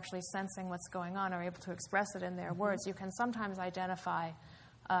people who are actually sensing what's going on are able to express it in their words. You can sometimes identify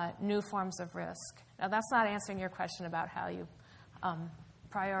new forms of risk. Now, that's not answering your question about how you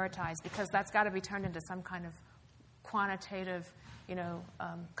prioritize, because that's got to be turned into some kind of quantitative,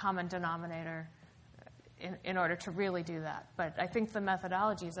 common denominator in order to really do that. But I think the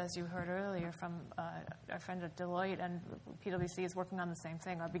methodologies, as you heard earlier from our friend at Deloitte, and PwC is working on the same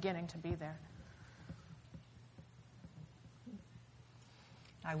thing, are beginning to be there.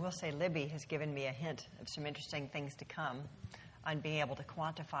 I will say Libby has given me a hint of some interesting things to come on being able to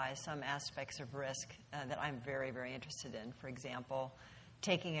quantify some aspects of risk that I'm very, very interested in. For example,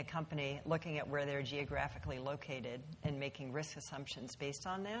 taking a company, looking at where they're geographically located and making risk assumptions based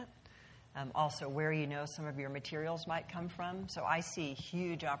on that. Also, where some of your materials might come from. So I see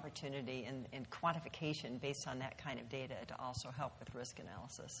huge opportunity in quantification based on that kind of data to also help with risk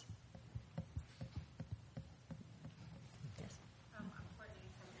analysis.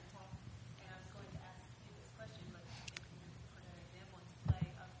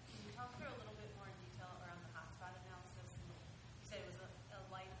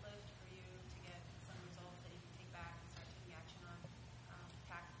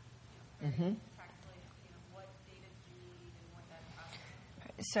 Practically, what data do you need and what that process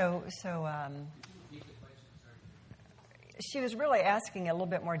is? She was really asking a little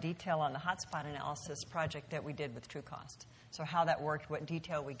bit more detail on the hotspot analysis project that we did with TrueCost. So how that worked, what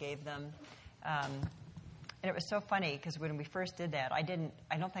detail we gave them. And it was so funny because when we first did that, I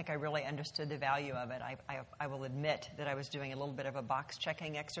don't think I really understood the value of it. I will admit that I was doing a little bit of a box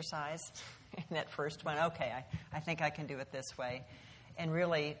checking exercise in that first one. Okay, I think I can do it this way. And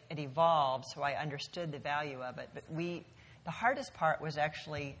really, it evolved, so I understood the value of it. But the hardest part was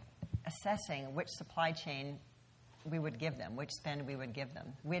actually assessing which supply chain we would give them, which spend we would give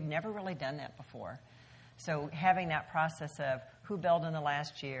them. We had never really done that before. So having that process of who billed in the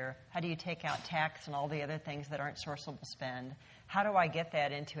last year, how do you take out tax and all the other things that aren't sourceable spend, how do I get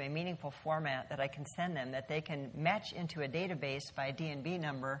that into a meaningful format that I can send them, that they can match into a database by a D&B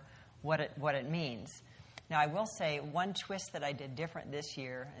number what it means. Now, I will say one twist that I did different this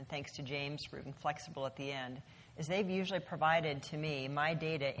year, and thanks to James for being flexible at the end, is they've usually provided to me my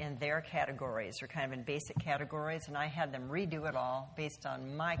data in their categories, or kind of in basic categories, and I had them redo it all based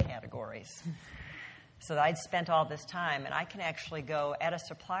on my categories. So I'd spent all this time, and I can actually go at a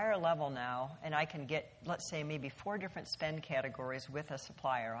supplier level now, and I can get, let's say, maybe 4 different spend categories with a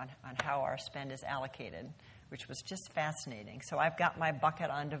supplier on how our spend is allocated, which was just fascinating. So I've got my bucket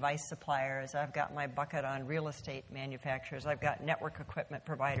on device suppliers. I've got my bucket on real estate manufacturers. I've got network equipment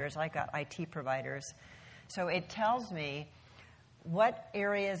providers. I've got IT providers. So it tells me what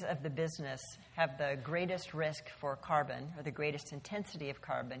areas of the business have the greatest risk for carbon or the greatest intensity of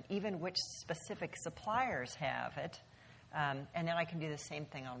carbon, even which specific suppliers have it, and then I can do the same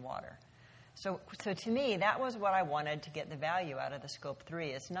thing on water. So to me, that was what I wanted to get the value out of the Scope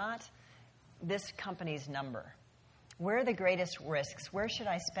 3, is not this company's number. Where are the greatest risks? Where should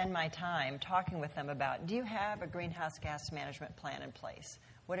I spend my time talking with them about, do you have a greenhouse gas management plan in place?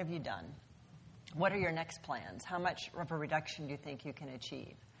 What have you done? What are your next plans? How much of a reduction do you think you can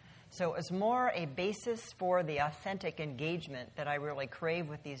achieve? So it was more a basis for the authentic engagement that I really crave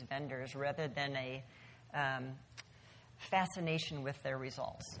with these vendors rather than a fascination with their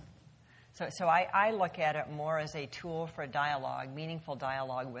results. So I look at it more as a tool for dialogue, meaningful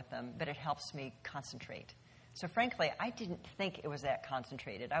dialogue with them, but it helps me concentrate. So frankly, I didn't think it was that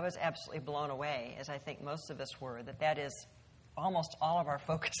concentrated. I was absolutely blown away, as I think most of us were, that is almost all of our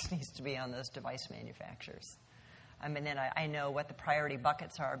focus needs to be on those device manufacturers. And then I know what the priority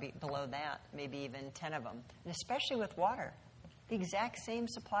buckets are below that, maybe even 10 of them, and especially with water. The exact same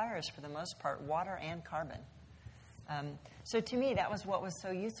suppliers for the most part, water and carbon. So to me, that was what was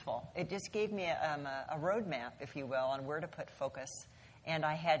so useful. It just gave me a roadmap, if you will, on where to put focus. And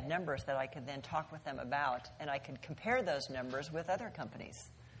I had numbers that I could then talk with them about, and I could compare those numbers with other companies.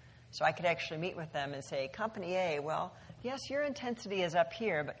 So I could actually meet with them and say, Company A, well, yes, your intensity is up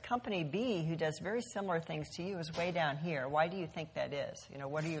here, but Company B, who does very similar things to you, is way down here. Why do you think that is?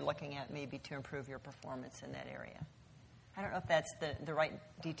 What are you looking at maybe to improve your performance in that area? I don't know if that's the right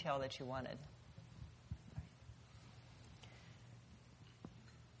detail that you wanted.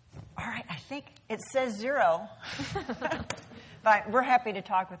 All right, I think it says 0. But we're happy to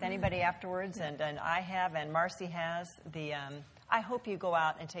talk with anybody afterwards, and I have, and Marcy has. I hope you go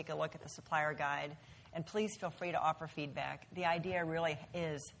out and take a look at the supplier guide, and please feel free to offer feedback. The idea really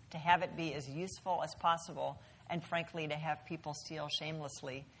is to have it be as useful as possible, and frankly, to have people steal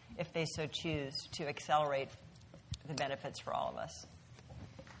shamelessly if they so choose to accelerate the benefits for all of us.